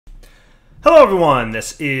Hello everyone,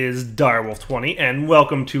 this is Direwolf20 and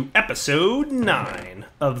welcome to episode 9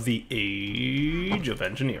 of the Age of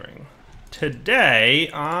Engineering. Today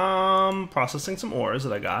I'm processing some ores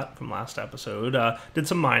that I got from last episode. Did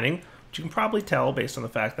some mining, which you can probably tell based on the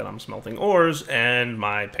fact that I'm smelting ores and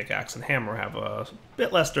my pickaxe and hammer have a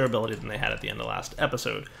bit less durability than they had at the end of last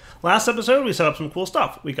episode. Last episode we set up some cool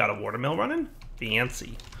stuff. We got a water mill running,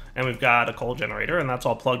 fancy. And we've got a coal generator, and that's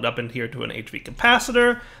all plugged up into here to an HV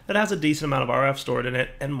capacitor that has a decent amount of RF stored in it,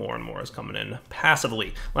 and more is coming in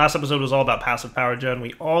passively. Last episode was all about passive power gen.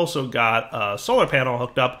 We also got a solar panel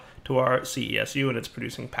hooked up to our CESU, and it's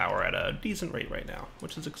producing power at a decent rate right now,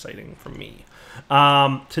 which is exciting for me.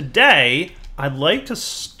 Today, I'd like to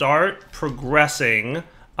start progressing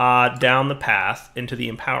down the path into the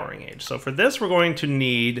empowering age. So for this, we're going to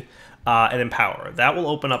need an empower. That will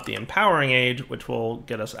open up the empowering age, which will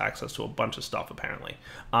get us access to a bunch of stuff, apparently.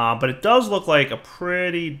 But it does look like a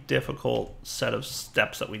pretty difficult set of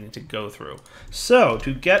steps that we need to go through. So,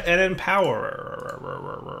 to get an empower,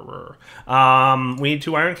 we need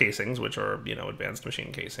 2 iron casings, which are, advanced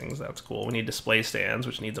machine casings. That's cool. We need display stands,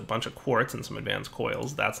 which needs a bunch of quartz and some advanced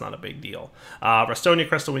coils. That's not a big deal. Rustonia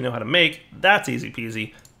crystal we know how to make. That's easy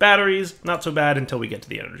peasy. Batteries, not so bad until we get to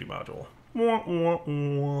the energy module. The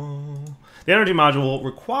energy module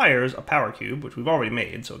requires a power cube, which we've already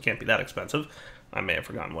made, so it can't be that expensive. I may have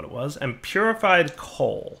forgotten what it was. And purified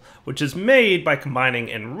coal, which is made by combining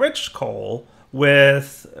enriched coal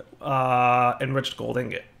with enriched gold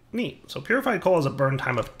ingot. Neat. So purified coal has a burn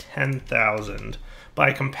time of 10,000.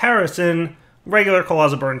 By comparison, regular coal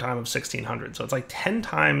has a burn time of 1,600. So it's like 10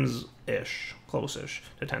 times-ish, close-ish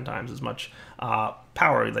to 10 times as much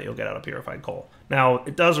power that you'll get out of purified coal. Now,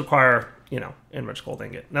 it does require, enriched gold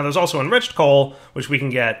ingot. Now, there's also enriched coal, which we can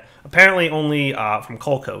get apparently only from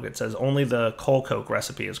coal coke. It says only the coal coke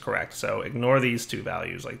recipe is correct. So ignore these 2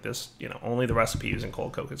 values like this. Only the recipe using coal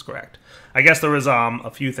coke is correct. I guess there was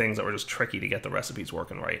a few things that were just tricky to get the recipes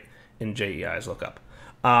working right in JEI's lookup.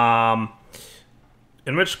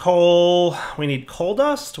 Enriched coal, we need coal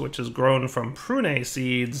dust, which is grown from prune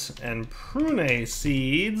seeds, and prune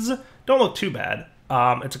seeds don't look too bad.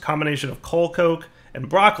 It's a combination of coal coke and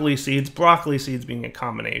broccoli seeds being a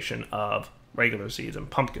combination of regular seeds and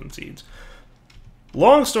pumpkin seeds.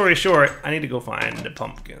 Long story short, I need to go find the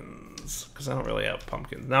pumpkins, because I don't really have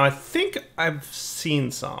pumpkins. Now, I think I've seen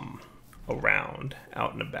some around,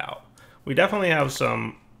 out and about. We definitely have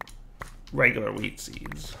some regular wheat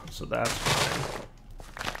seeds, so that's fine.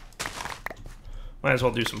 Might as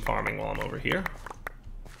well do some farming while I'm over here.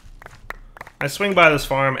 I swing by this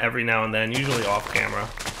farm every now and then, usually off camera,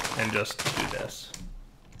 and just do this.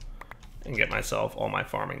 And get myself all my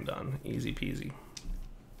farming done. Easy peasy.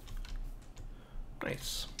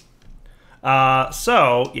 Nice.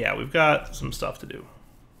 So, yeah, we've got some stuff to do.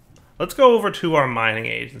 Let's go over to our mining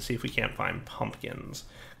age and see if we can't find pumpkins.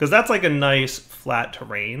 Because that's like a nice flat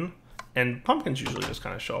terrain, and pumpkins usually just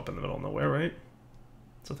kind of show up in the middle of nowhere, right?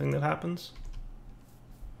 It's a thing that happens.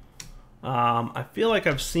 I feel like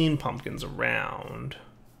I've seen pumpkins around.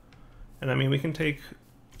 And I mean, we can take...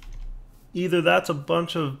 Either that's a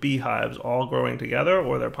bunch of beehives all growing together,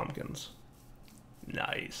 or they're pumpkins.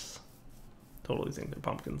 Nice. Totally think they're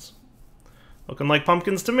pumpkins. Looking like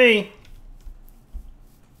pumpkins to me.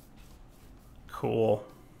 Cool.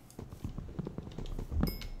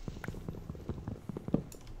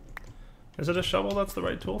 Is it a shovel that's the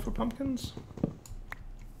right tool for pumpkins?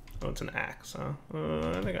 Oh, it's an axe, huh?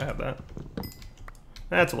 I think I have that.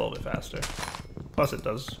 That's a little bit faster. Plus it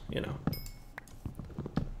does,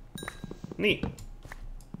 Neat.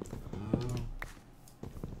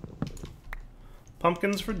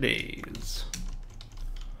 Pumpkins for days.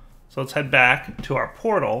 So let's head back to our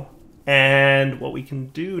portal. And what we can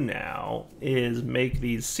do now is make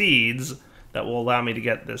these seeds that will allow me to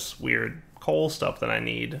get this weird coal stuff that I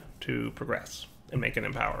need to progress and make an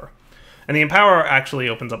empower. And the empower actually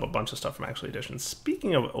opens up a bunch of stuff from Actually Editions.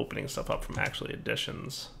 Speaking of opening stuff up from Actually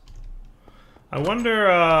Editions, I wonder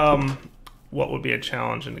what would be a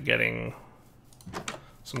challenge into getting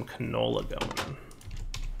some canola going.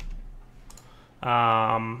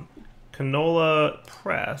 Canola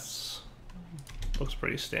press looks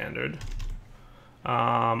pretty standard.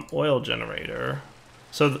 Oil generator.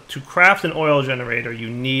 So to craft an oil generator, you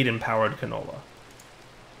need empowered canola.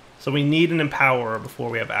 So we need an empower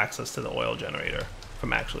before we have access to the oil generator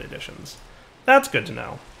from Actually Editions. That's good to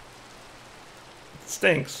know. It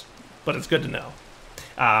stinks, but it's good to know.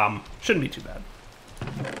 Shouldn't be too bad.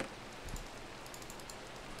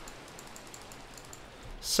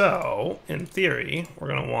 So, in theory, we're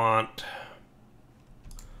going to want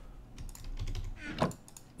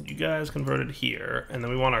you guys converted here, and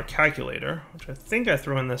then we want our calculator, which I think I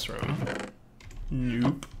threw in this room.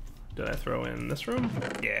 Nope. Did I throw in this room?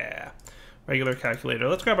 Yeah. Regular calculator.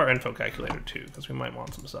 Let's grab our info calculator too, because we might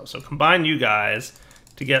want some stuff. So combine you guys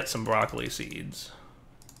to get some broccoli seeds.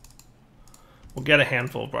 We'll get a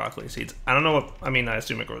handful of broccoli seeds. I don't know what, I mean, I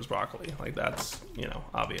assume it grows broccoli. Like, that's, you know,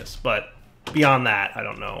 obvious. But beyond that, I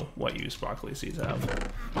don't know what use broccoli seeds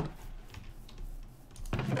have.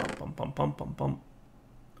 Bum, bum, bum, bum, bum.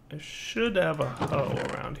 I should have a hoe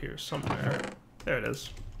around here somewhere. There it is.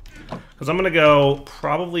 Because I'm going to go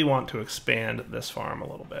probably want to expand this farm a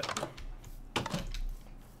little bit.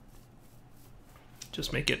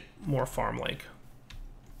 Just make it more farm-like.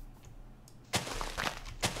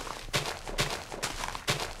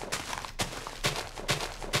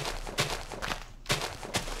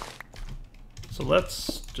 So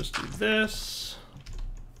let's just do this.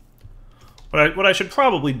 What I should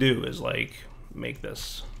probably do is like make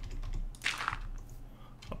this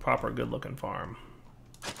a proper good-looking farm.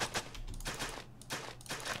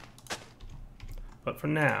 But for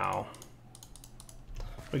now,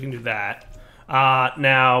 we can do that.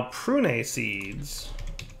 Now, prune seeds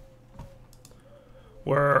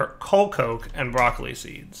were colcoke and broccoli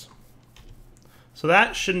seeds. So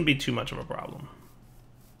that shouldn't be too much of a problem.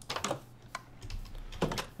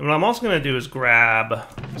 And what I'm also going to do is grab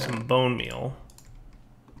some bone meal.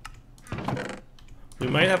 We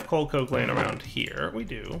might have colcoke laying around here. We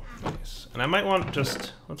do. Nice. And I might want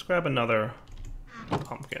just... Let's grab another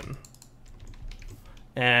pumpkin.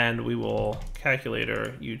 And we will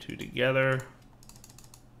calculator you two together.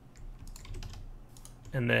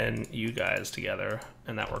 And then you guys together.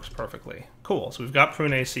 And that works perfectly. Cool. So we've got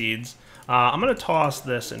prune seeds. I'm going to toss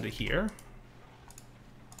this into here.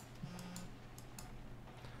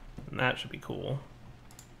 And that should be cool.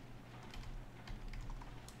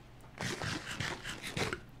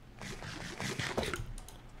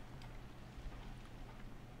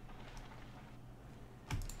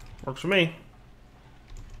 Works for me.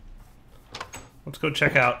 Let's go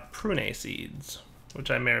check out prune seeds, which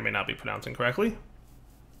I may or may not be pronouncing correctly.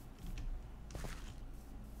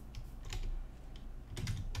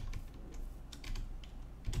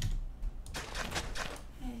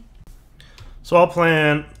 So I'll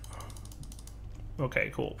plant...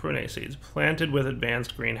 Okay, cool. Prune seeds. Planted with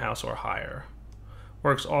advanced greenhouse or higher.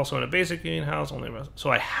 Works also in a basic greenhouse.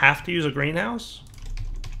 So I have to use a greenhouse?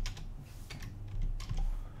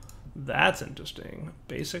 That's interesting.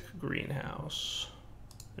 Basic greenhouse.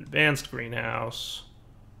 Advanced greenhouse.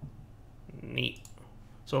 Neat.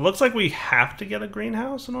 So it looks like we have to get a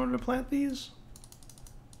greenhouse in order to plant these?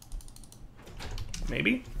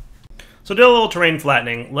 Maybe? So do a little terrain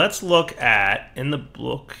flattening. Let's look at, in the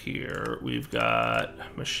book here, we've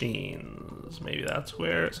got machines. Maybe that's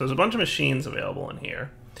where... So there's a bunch of machines available in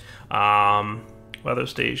here. Weather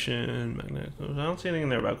station, magnetic... I don't see anything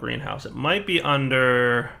there about greenhouse. It might be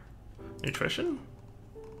under nutrition?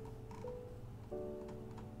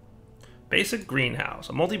 Basic greenhouse,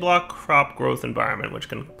 a multi-block crop growth environment which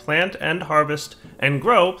can plant and harvest and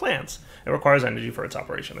grow plants. It requires energy for its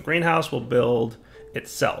operation. The greenhouse will build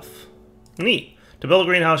itself. Neat. To build a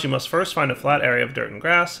greenhouse, you must first find a flat area of dirt and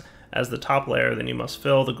grass as the top layer, then you must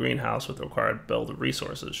fill the greenhouse with the required build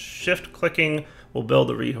resources. Shift clicking will build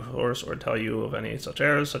the resource or tell you of any such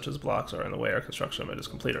errors, such as blocks are in the way or construction of it is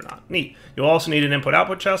complete or not. Neat. You'll also need an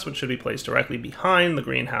input-output chest, which should be placed directly behind the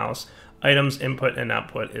greenhouse. Items input and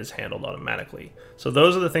output is handled automatically. So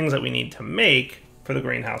those are the things that we need to make for the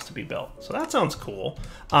greenhouse to be built. So that sounds cool.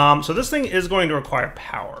 So this thing is going to require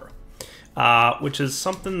power. Which is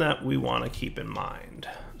something that we want to keep in mind.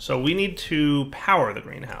 So we need to power the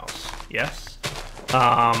greenhouse, yes?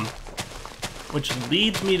 Which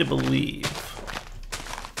leads me to believe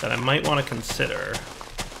that I might want to consider.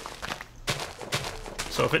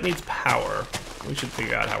 So if it needs power, we should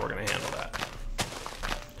figure out how we're going to handle that.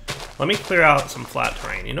 Let me clear out some flat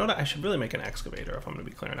terrain. You know what? I should really make an excavator if I'm going to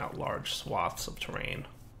be clearing out large swaths of terrain.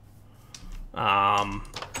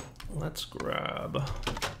 Let's grab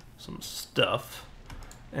some stuff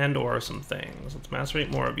and or some things. Let's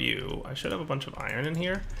macerate more of you. I should have a bunch of iron in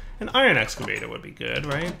here. An iron excavator would be good,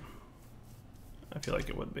 right? I feel like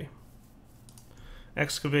it would be.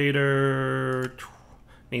 Excavator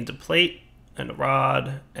needs a plate and a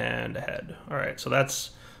rod and a head. All right, so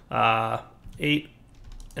that's 8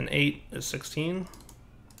 and 8 is 16.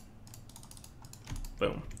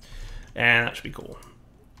 Boom. And that should be cool.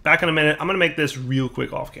 Back in a minute. I'm gonna make this real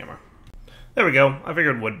quick off camera. There we go. I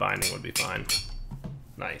figured wood binding would be fine.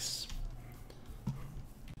 Nice.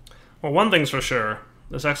 Well, one thing's for sure.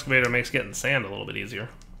 This excavator makes getting sand a little bit easier.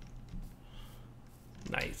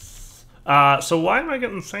 Nice. So why am I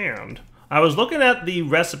getting sand? I was looking at the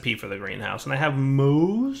recipe for the greenhouse, and I have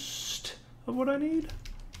most of what I need.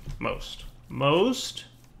 Most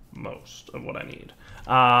of what I need.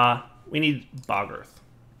 We need bog earth.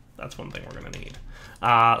 That's one thing we're going to need.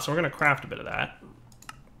 So we're going to craft a bit of that.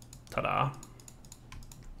 Ta-da.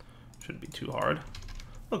 Shouldn't be too hard.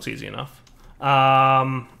 Looks easy enough.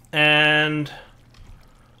 And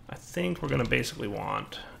I think we're going to basically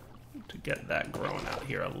want to get that growing out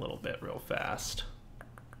here a little bit real fast.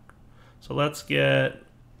 So let's get...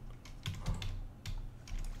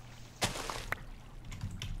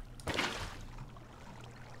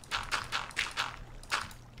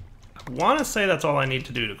 I want to say that's all I need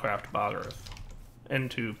to do to craft bog earth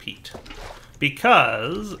into peat.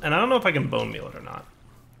 Because, and I don't know if I can bone meal it or not.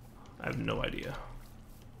 I have no idea.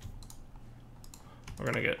 We're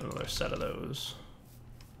going to get another set of those.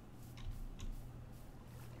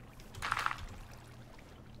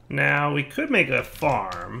 Now, we could make a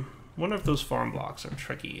farm. Wonder if those farm blocks are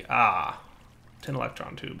tricky. 10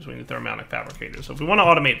 electron tubes. We need thermonic fabricators. So if we want to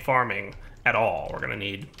automate farming at all, we're going to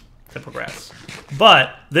need to progress.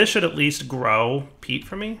 But this should at least grow peat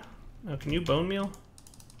for me. Now, can you bone meal?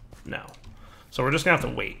 No. So we're just going to have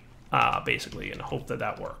to wait, basically, and hope that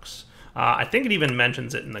that works. I think it even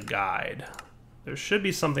mentions it in the guide. There should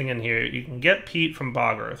be something in here. You can get peat from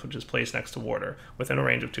bog earth, which is placed next to water, within a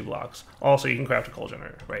range of 2 blocks. Also, you can craft a coal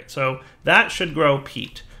generator, right? So that should grow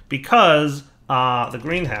peat, because the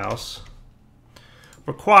greenhouse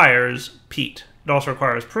requires peat. It also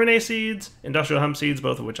requires prune seeds, industrial hemp seeds,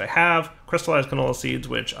 both of which I have, crystallized canola seeds,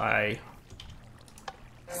 which I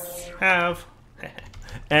have,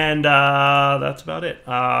 and that's about it.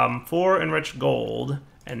 4 enriched gold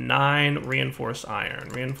and 9 reinforced iron.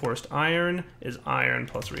 Reinforced iron is iron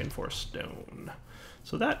plus reinforced stone.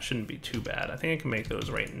 So that shouldn't be too bad. I think I can make those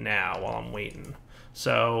right now while I'm waiting.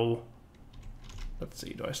 So, let's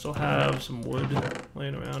see, do I still have some wood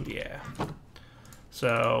laying around? Yeah.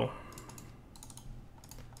 So,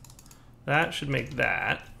 that should make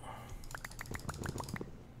that.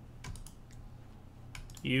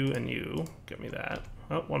 You and you, get me that.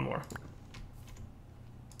 Oh, one more.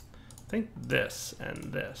 I think this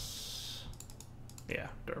and this. Yeah,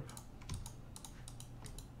 derp.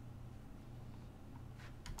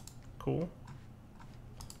 Cool.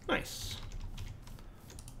 Nice.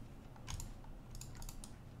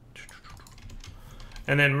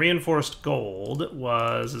 And then reinforced gold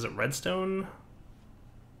was, is it redstone?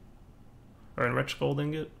 Or enriched gold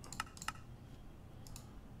ingot?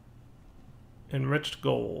 Enriched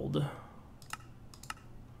gold.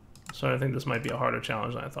 So I think this might be a harder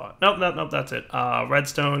challenge than I thought. Nope, that's it.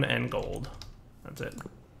 Redstone and gold. That's it.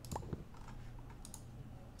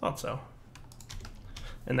 Thought so.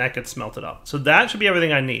 And that gets smelted up. So that should be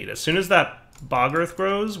everything I need. As soon as that bog earth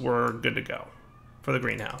grows, we're good to go for the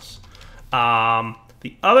greenhouse.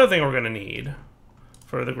 The other thing we're going to need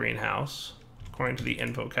for the greenhouse, according to the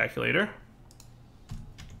info calculator,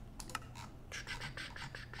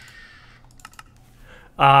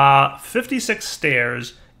 56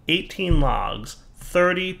 stairs, 18 logs,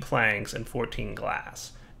 30 planks, and 14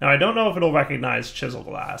 glass. Now, I don't know if it'll recognize chisel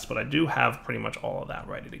glass, but I do have pretty much all of that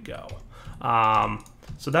ready to go.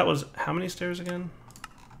 So that was, how many stairs again?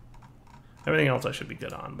 Everything else I should be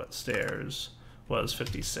good on, but stairs was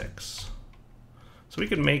 56. So we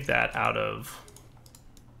could make that out of...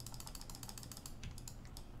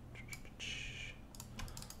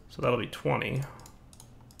 So that'll be 20.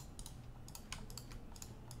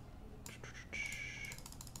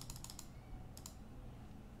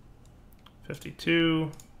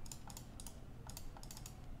 $52.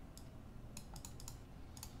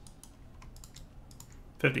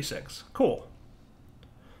 $56. Cool.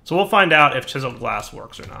 So we'll find out if chiseled glass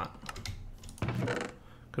works or not.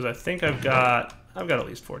 Because I think I've got at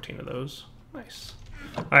least 14 of those. Nice.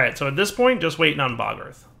 Alright, so at this point, just waiting on bog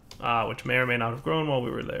earth. Which may or may not have grown while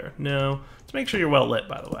we were there. No. Let's make sure you're well lit,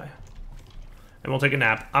 by the way. And we'll take a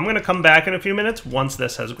nap. I'm going to come back in a few minutes once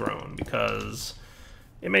this has grown, because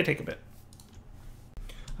it may take a bit.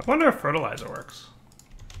 I wonder if fertilizer works.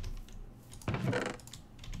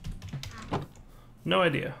 No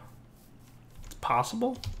idea. It's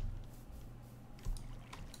possible?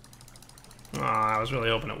 I was really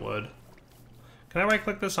hoping it would. Can I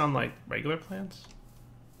right-click this on, like, regular plants?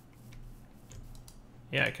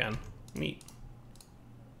 Yeah, I can. Neat.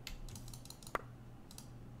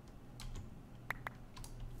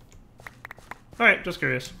 Alright, just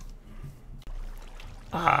curious.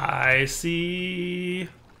 I see...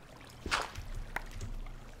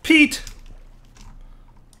 peat!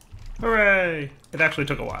 Hooray! It actually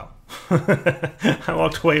took a while. I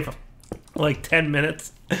walked away like 10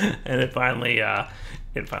 minutes, and it finally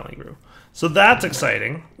grew. So that's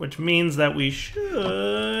exciting, which means that we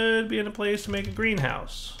should be in a place to make a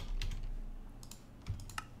greenhouse.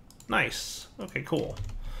 Nice. Okay, cool.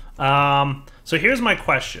 So here's my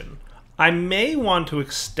question. I may want to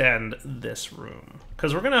extend this room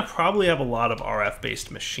because we're gonna probably have a lot of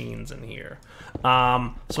RF-based machines in here.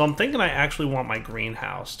 So I'm thinking I actually want my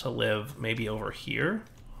greenhouse to live maybe over here.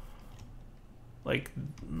 Like,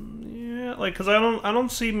 yeah, like, because I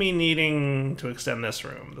don't see me needing to extend this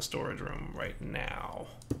room, the storage room, right now.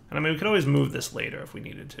 And I mean, we could always move this later if we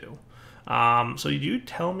needed to. So you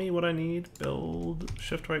tell me what I need. Build,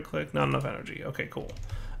 shift right click, not enough energy. Okay, cool.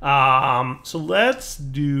 So let's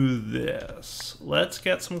do this. Let's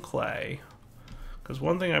get some clay. Because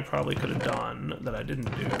one thing I probably could have done that I didn't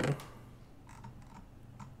do.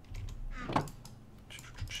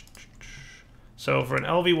 So for an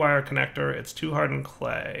LV wire connector, it's 2 hardened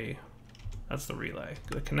clay. That's the relay.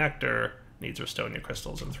 The connector needs Restonia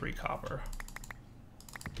crystals and 3 copper.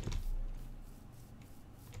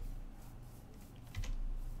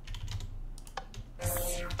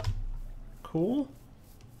 Cool.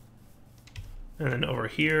 And then over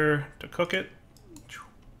here to cook it.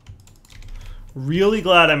 Really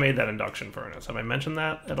glad I made that induction furnace. Have I mentioned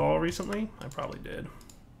that at all recently? I probably did.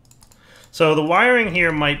 So the wiring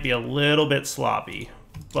here might be a little bit sloppy,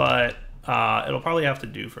 but it'll probably have to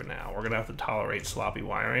do for now. We're going to have to tolerate sloppy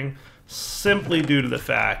wiring simply due to the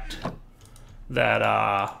fact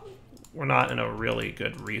that we're not in a really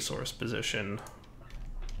good resource position.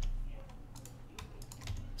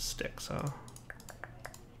 Sticks, huh?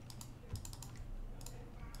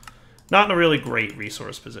 Not in a really great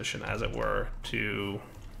resource position, as it were, to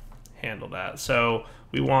handle that. So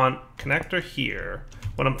we want connector here.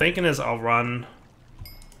 What I'm thinking is I'll run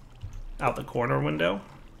out the corner window.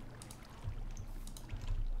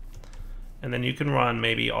 And then you can run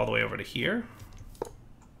maybe all the way over to here.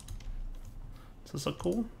 Does this look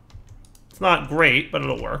cool? It's not great, but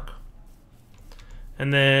it'll work.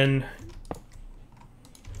 And then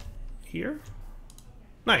here.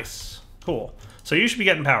 Nice. Cool. So you should be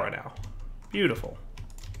getting power now. Beautiful.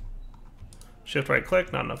 Shift right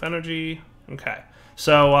click, not enough energy. Okay.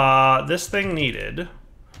 So this thing needed,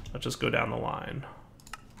 let's just go down the line.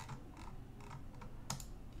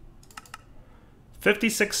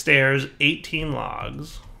 56 stairs, 18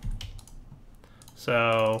 logs.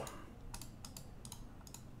 So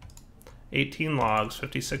 18 logs,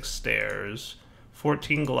 56 stairs,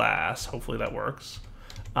 14 glass. Hopefully that works.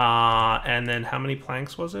 And then how many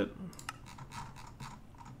planks was it?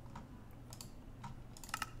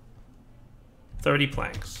 30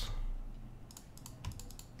 planks.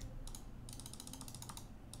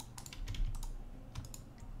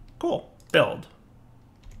 Cool. Build.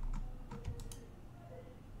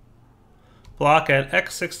 Block at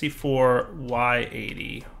X64,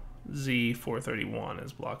 Y80. Z431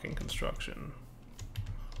 is blocking construction.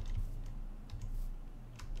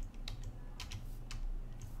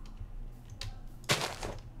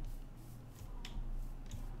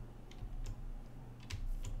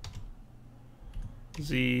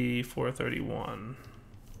 Z431.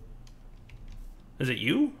 Is it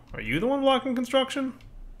you? Are you the one blocking construction?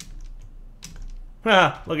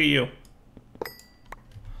 Ah, look at you.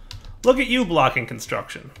 Look at you blocking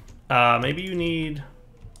construction. Maybe you need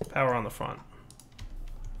power on the front.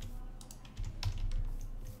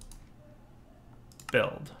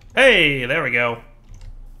 Build. Hey, there we go.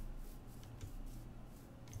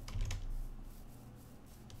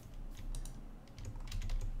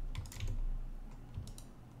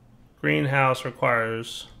 Greenhouse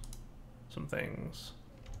requires some things.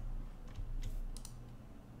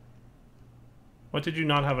 What did you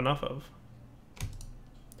not have enough of?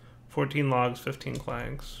 14 logs, 15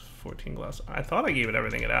 planks, 14 glass. I thought I gave it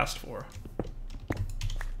everything it asked for.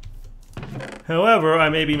 However, I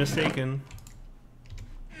may be mistaken.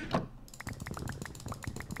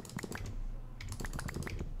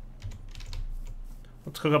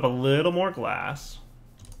 Let's cook up a little more glass.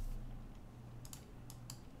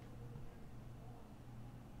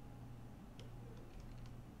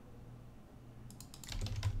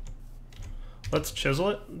 Let's chisel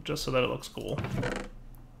it, just so that it looks cool.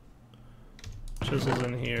 Chisel's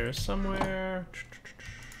in here somewhere.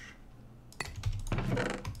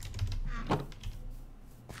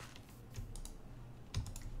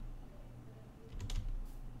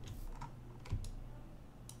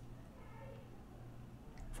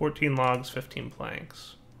 $14 logs, 15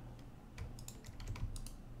 planks.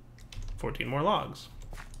 14 more logs.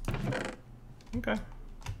 Okay.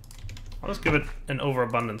 I'll just give it an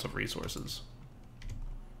overabundance of resources.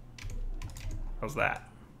 How's that?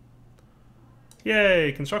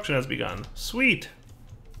 Yay, construction has begun. Sweet.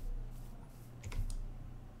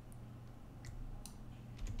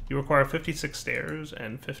 You require 56 stairs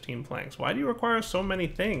and 15 planks. Why do you require so many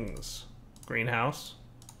things, greenhouse?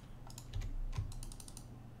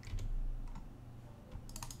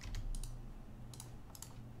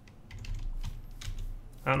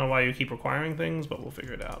 I don't know why you keep requiring things, but we'll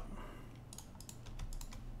figure it out.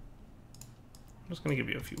 I'm just going to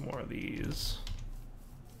give you a few more of these.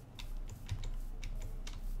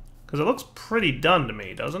 Because it looks pretty done to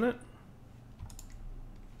me, doesn't it?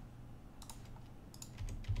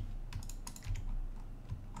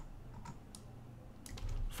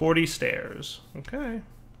 $40 stairs. Okay.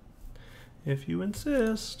 If you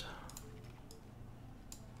insist.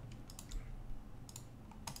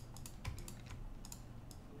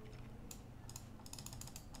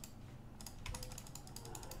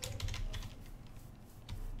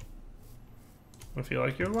 I feel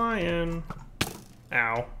like you're lying.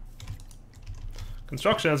 Ow.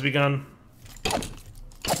 Construction has begun.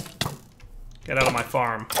 Get out of my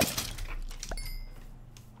farm.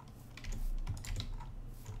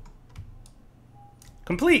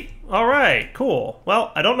 Complete. All right, cool.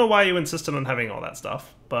 Well, I don't know why you insisted on having all that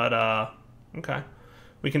stuff, but okay.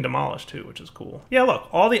 We can demolish too, which is cool. Yeah, look,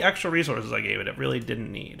 all the extra resources I gave it, it really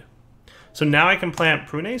didn't need. So now I can plant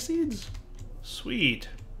prune seeds? Sweet.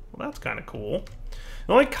 Well, that's kind of cool.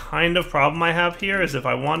 The only kind of problem I have here is if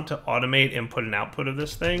I want to automate input and output of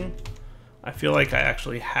this thing, I feel like I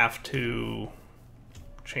actually have to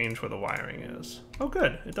change where the wiring is. Oh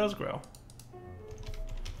good, it does grow.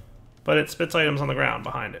 But it spits items on the ground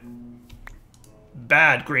behind it.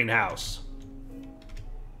 Bad greenhouse.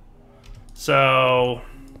 So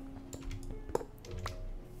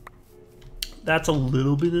that's a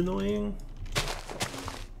little bit annoying.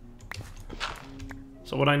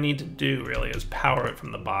 So what I need to do really is power it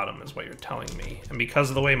from the bottom is what you're telling me. And because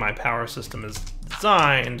of the way my power system is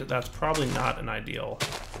designed, that's probably not an ideal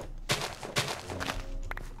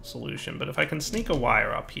solution. But if I can sneak a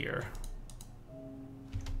wire up here.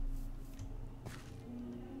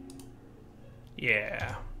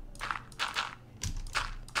 Yeah.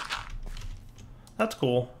 That's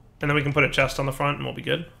cool. And then we can put a chest on the front and we'll be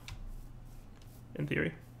good. In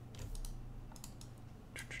theory.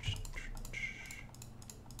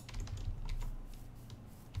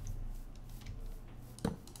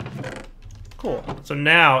 Cool. So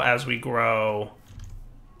now as we grow,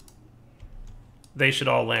 they should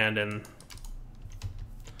all land in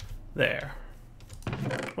there.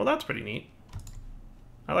 Well, that's pretty neat.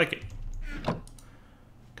 I like it.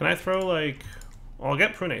 Can I throw like... Well, I'll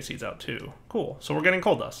get prune seeds out too. Cool. So we're getting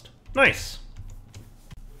coal dust. Nice.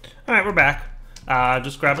 Alright, we're back.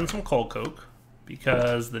 Just grabbing some coal coke.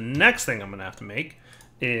 Because the next thing I'm going to have to make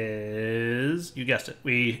is... You guessed it.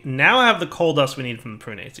 We now have the coal dust we need from the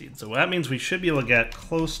prune seeds. So that means we should be able to get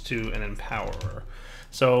close to an empowerer.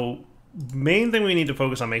 So main thing we need to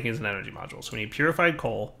focus on making is an energy module. So we need purified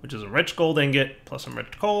coal, which is enriched gold ingot plus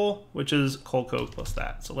enriched coal, which is coal coke plus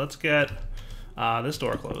that. So let's get this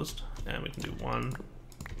door closed. And we can do 1,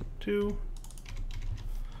 2.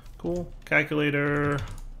 Cool. Calculator.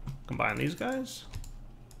 Combine these guys.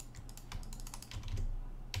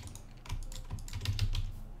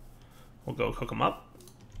 We'll go cook them up.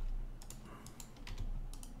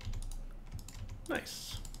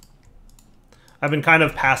 Nice. I've been kind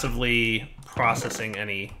of passively processing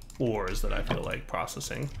any ores that I feel like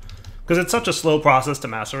processing. Because it's such a slow process to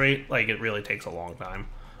macerate, like it really takes a long time.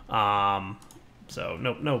 So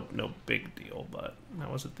no big deal, but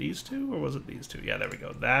now was it these two or was it these two? Yeah, there we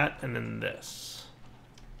go. That and then this.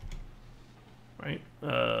 Right?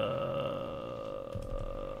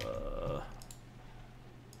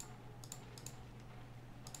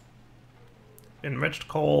 Enriched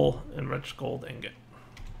coal, enriched gold ingot.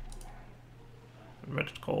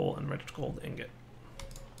 Enriched coal, enriched gold ingot.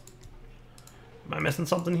 Am I missing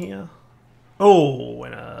something here? Oh,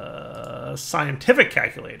 and a scientific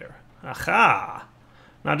calculator. Aha!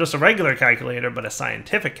 Not just a regular calculator, but a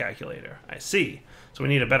scientific calculator. I see. So we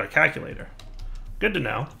need a better calculator. Good to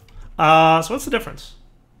know. So what's the difference?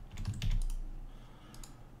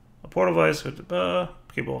 A portal device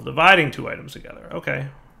capable of dividing 2 items together. Okay.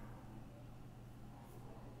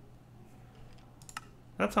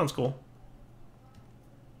 That sounds cool.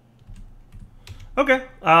 Okay,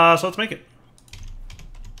 so let's make it.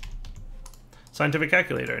 Scientific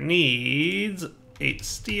calculator needs 8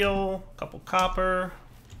 steel, a couple copper.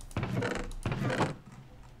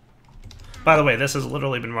 By the way, this has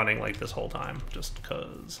literally been running like this whole time, just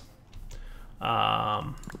because. So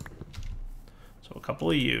a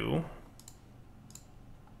couple of you.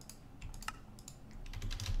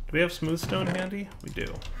 we have smooth stone handy? We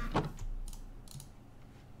do.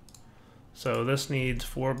 So this needs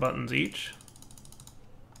 4 buttons each.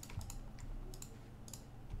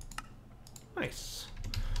 Nice.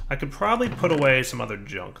 I could probably put away some other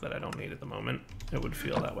junk that I don't need at the moment. It would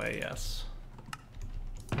feel that way, yes.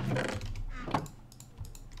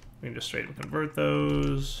 We can just straight up convert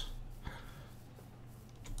those.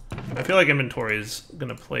 I feel like inventory is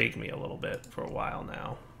going to plague me a little bit for a while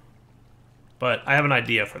now. But I have an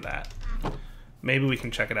idea for that. Maybe we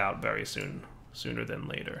can check it out very soon. Sooner than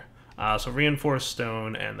later. So reinforced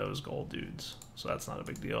stone and those gold dudes. So that's not a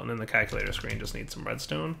big deal. And then the calculator screen just needs some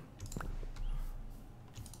redstone.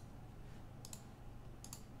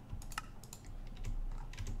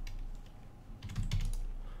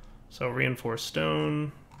 So reinforced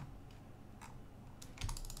stone.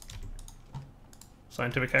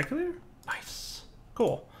 Scientific calculator? Nice.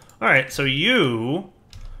 Cool. Alright, so you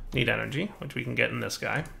need energy, which we can get in this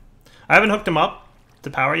guy. I haven't hooked him up to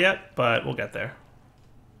power yet, but we'll get there.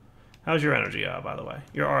 How's your energy, by the way?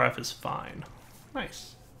 Your RF is fine.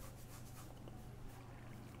 Nice.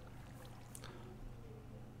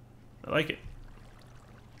 I like it.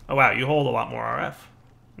 Oh wow, you hold a lot more RF.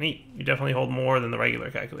 Neat. You definitely hold more than the regular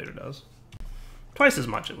calculator does. Twice as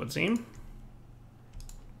much, it would seem.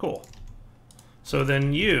 Cool. So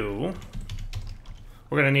then we're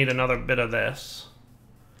going to need another bit of this.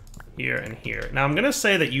 Here and here. Now I'm going to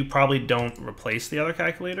say that you probably don't replace the other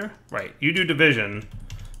calculator. Right, you do division.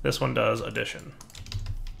 This one does addition.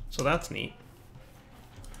 So that's neat.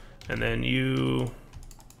 And then you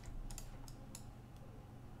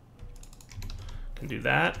can do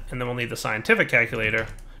that. And then we'll need the scientific calculator.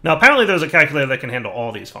 Now apparently there's a calculator that can handle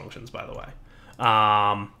all these functions, by the way.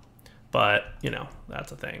 But, you know,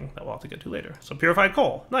 that's a thing that we'll have to get to later. So purified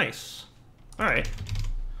coal. Nice. All right.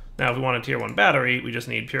 Now if we want a tier 1 battery, we just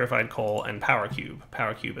need purified coal and power cube.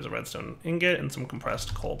 Power cube is a redstone ingot and some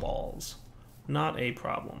compressed coal balls. Not a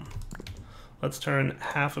problem. Let's turn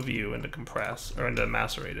half of you into into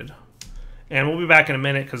macerated. And we'll be back in a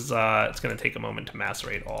minute because it's going to take a moment to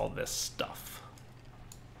macerate all this stuff.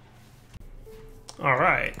 All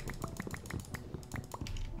right.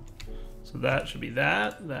 So that should be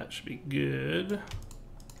that. That should be good.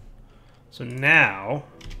 So now,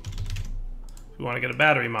 if we want to get a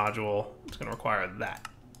battery module, it's going to require that.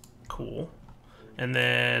 Cool. And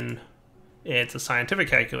then it's a scientific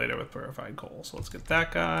calculator with purified coal. So let's get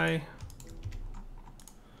that guy.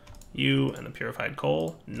 You and the purified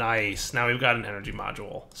coal. Nice. Now we've got an energy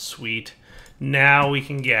module. Sweet. Now we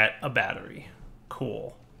can get a battery.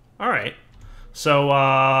 Cool. All right. So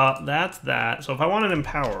that's that. So if I want an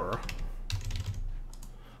empowerer,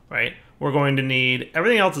 right, we're going to need,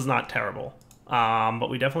 everything else is not terrible, but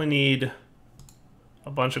we definitely need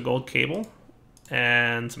a bunch of gold cable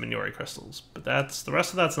and some Inuri crystals. But the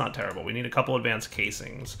rest of that's not terrible. We need a couple advanced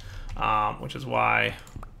casings, which is why,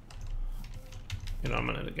 you know, I'm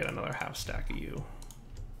going to get another half stack of you.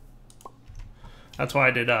 That's why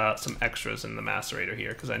I did some extras in the macerator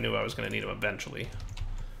here, because I knew I was going to need them eventually.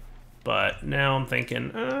 But now I'm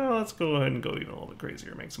thinking, let's go ahead and go even a little bit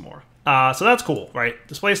crazier, make some more. So that's cool, right?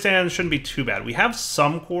 Display stands shouldn't be too bad. We have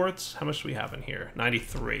some quartz. How much do we have in here?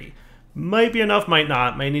 93. Might be enough, might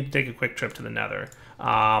not. Might need to take a quick trip to the nether.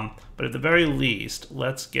 But at the very least,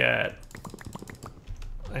 let's get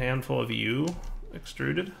a handful of you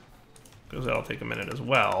extruded, because that'll take a minute as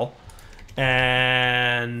well.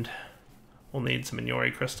 And we'll need some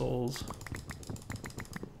Inuri crystals.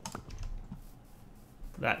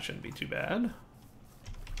 That shouldn't be too bad.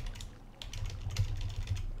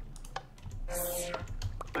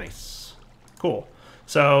 Nice. Cool.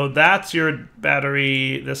 So that's your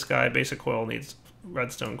battery. This guy, basic coil, needs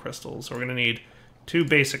redstone crystals. So we're going to need 2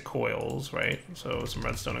 basic coils, right? So some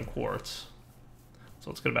redstone and quartz.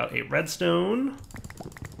 So let's get about 8 redstone.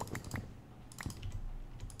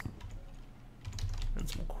 And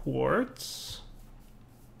some quartz.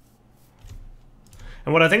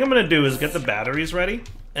 And what I think I'm going to do is get the batteries ready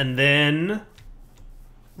and then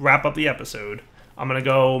wrap up the episode. I'm going to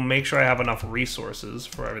go make sure I have enough resources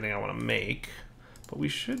for everything I want to make. But we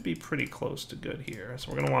should be pretty close to good here. So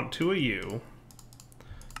we're going to want 2 of you.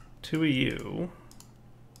 2 of you.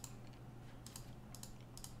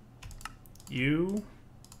 You.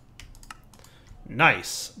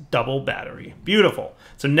 Nice. Double battery. Beautiful.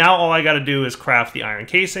 So now all I got to do is craft the iron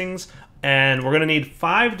casings. And we're going to need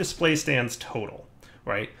 5 display stands total.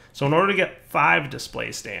 Right? So in order to get 5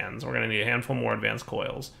 display stands, we're going to need a handful more advanced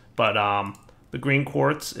coils. But the green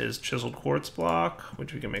quartz is chiseled quartz block,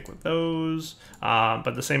 which we can make with those.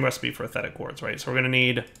 But the same recipe for aesthetic quartz, right? So we're going to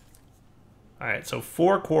need, all right, so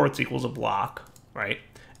 4 quartz equals a block, right?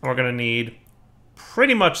 And we're going to need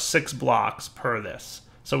pretty much 6 blocks per this.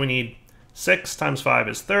 So we need 6 times 5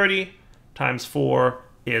 is 30, times 4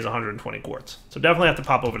 is 120 quartz. So definitely have to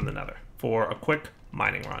pop over to the nether for a quick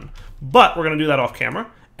mining run. But we're going to do that off camera,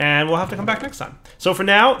 and we'll have to come back next time. So for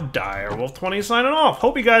now, Direwolf20 signing off.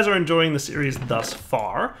 Hope you guys are enjoying the series thus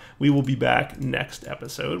far. We will be back next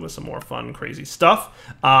episode with some more fun, crazy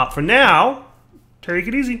stuff. For now, take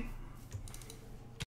it easy.